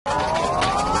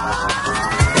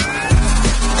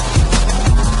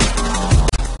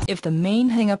If the main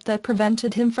hang-up that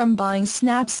prevented him from buying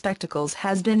Snap spectacles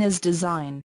has been his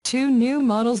design, 2 new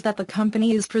models that the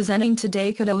company is presenting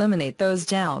today could eliminate those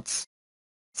doubts.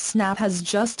 Snap has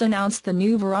just announced the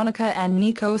new Veronica and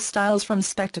Nico styles from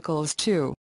Spectacles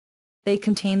 2. They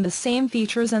contain the same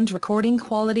features and recording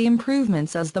quality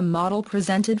improvements as the model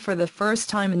presented for the first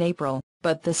time in April,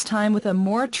 but this time with a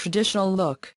more traditional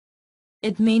look.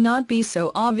 It may not be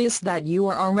so obvious that you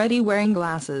are already wearing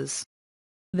glasses.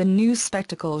 The new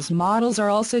Spectacles models are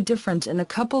also different in a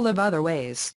couple of other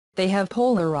ways. They have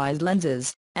polarized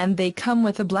lenses, and they come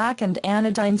with a black and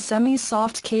anodyne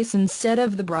semi-soft case instead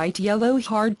of the bright yellow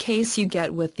hard case you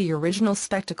get with the original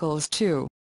Spectacles 2.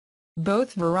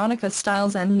 Both Veronica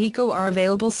styles and Nico are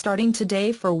available starting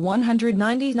today for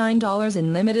 $199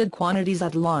 in limited quantities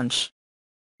at launch.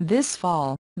 This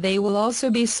fall, they will also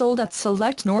be sold at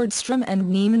select Nordstrom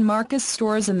and Neiman Marcus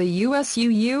stores in the US,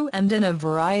 EU, and in a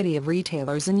variety of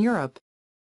retailers in Europe.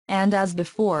 And as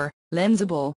before,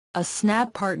 Lensabl, a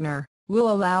Snap partner,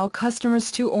 will allow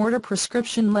customers to order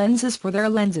prescription lenses for their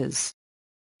lenses.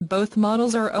 Both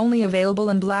models are only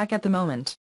available in black at the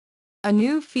moment. A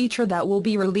new feature that will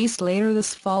be released later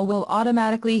this fall will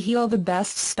automatically heal the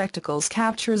best spectacles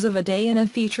captures of a day in a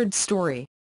featured story.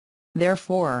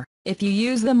 Therefore, if you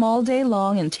use them all day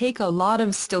long and take a lot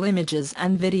of still images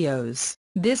and videos,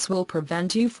 this will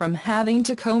prevent you from having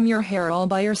to comb your hair all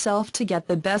by yourself to get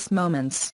the best moments.